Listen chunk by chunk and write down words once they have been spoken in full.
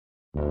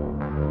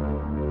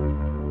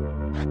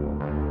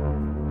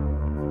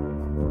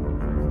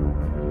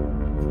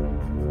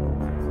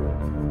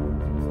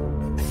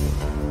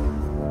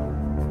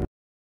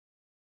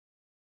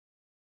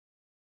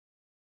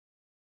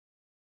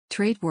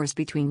Trade wars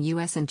between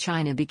US and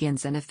China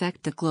begins and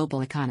affect the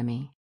global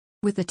economy.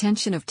 With the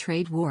tension of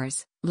trade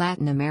wars,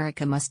 Latin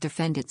America must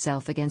defend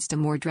itself against a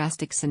more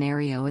drastic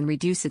scenario and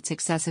reduce its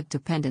excessive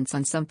dependence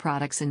on some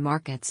products and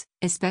markets,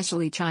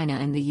 especially China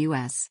and the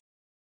US.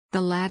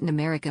 The Latin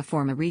America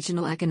form a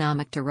regional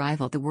economic to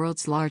rival the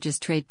world's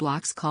largest trade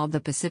blocs called the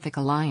Pacific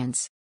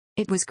Alliance.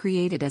 It was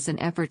created as an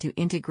effort to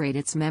integrate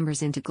its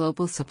members into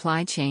global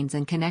supply chains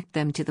and connect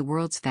them to the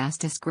world's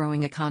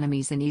fastest-growing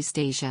economies in East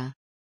Asia.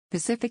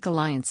 Pacific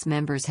Alliance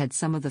members had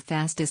some of the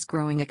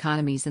fastest-growing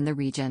economies in the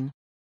region.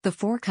 The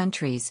four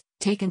countries,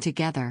 taken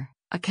together,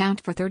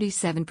 account for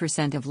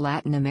 37% of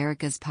Latin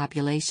America's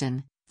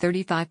population,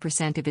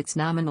 35% of its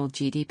nominal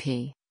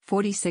GDP,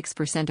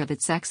 46% of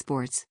its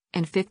exports,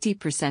 and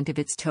 50% of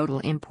its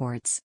total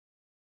imports.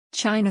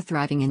 China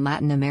thriving in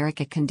Latin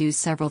America can do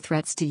several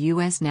threats to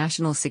U.S.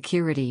 national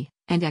security,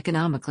 and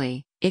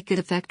economically, it could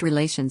affect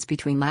relations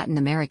between Latin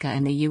America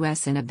and the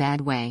U.S. in a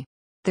bad way.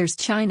 There's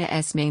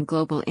China's main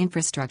global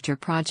infrastructure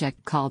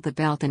project called the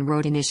Belt and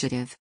Road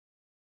Initiative.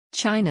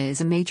 China is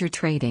a major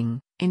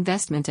trading,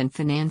 investment and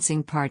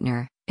financing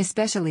partner,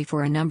 especially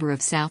for a number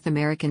of South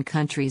American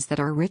countries that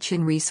are rich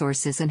in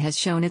resources and has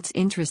shown its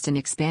interest in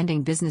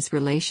expanding business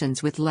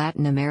relations with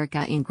Latin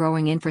America in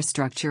growing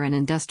infrastructure and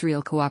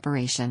industrial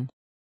cooperation.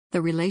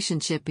 The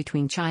relationship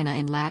between China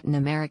and Latin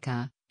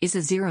America is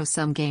a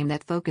zero-sum game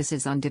that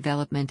focuses on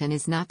development and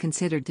is not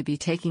considered to be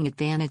taking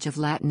advantage of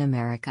Latin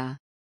America.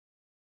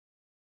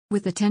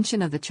 With the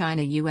tension of the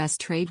China-US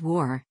trade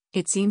war,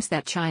 it seems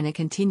that China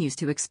continues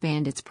to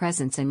expand its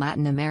presence in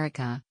Latin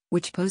America,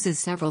 which poses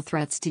several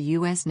threats to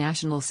U.S.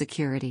 national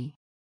security.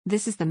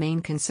 This is the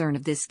main concern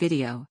of this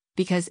video,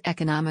 because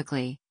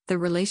economically, the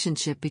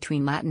relationship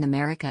between Latin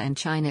America and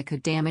China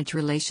could damage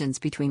relations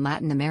between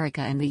Latin America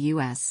and the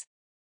U.S.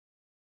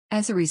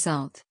 As a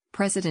result,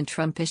 President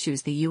Trump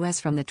issues the U.S.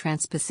 from the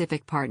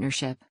Trans-Pacific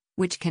Partnership,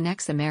 which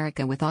connects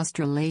America with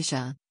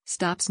Australasia,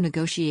 stops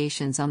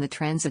negotiations on the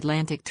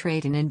Transatlantic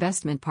Trade and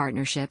Investment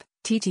Partnership,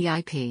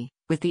 TTIP,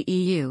 with the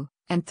EU,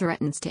 and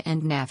threatens to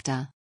end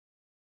NAFTA.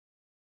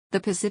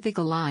 The Pacific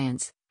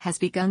Alliance has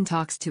begun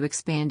talks to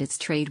expand its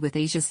trade with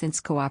Asia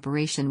since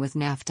cooperation with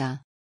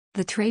NAFTA.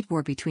 The trade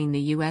war between the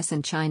U.S.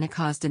 and China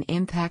caused an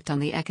impact on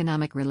the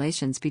economic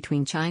relations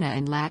between China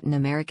and Latin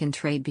American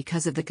trade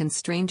because of the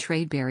constrained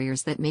trade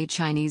barriers that made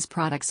Chinese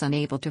products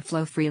unable to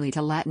flow freely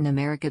to Latin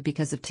America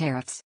because of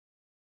tariffs.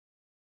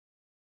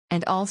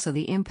 And also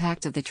the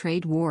impact of the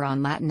trade war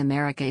on Latin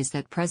America is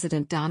that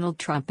President Donald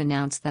Trump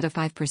announced that a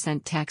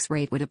 5% tax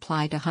rate would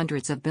apply to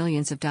hundreds of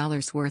billions of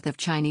dollars worth of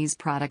Chinese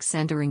products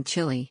entering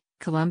Chile,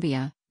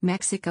 Colombia,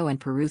 Mexico and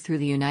Peru through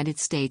the United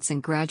States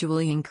and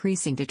gradually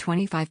increasing to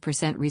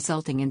 25%,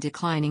 resulting in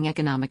declining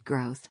economic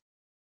growth.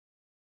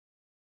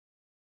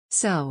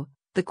 So,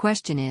 the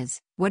question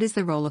is, what is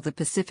the role of the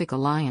Pacific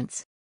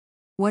Alliance?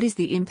 What is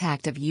the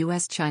impact of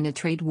U.S.-China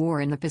trade war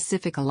in the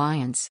Pacific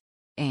Alliance?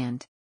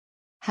 And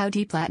how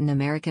deep Latin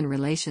American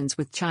relations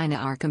with China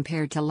are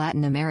compared to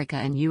Latin America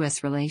and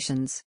U.S.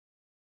 relations?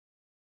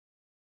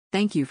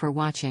 Thank you for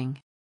watching.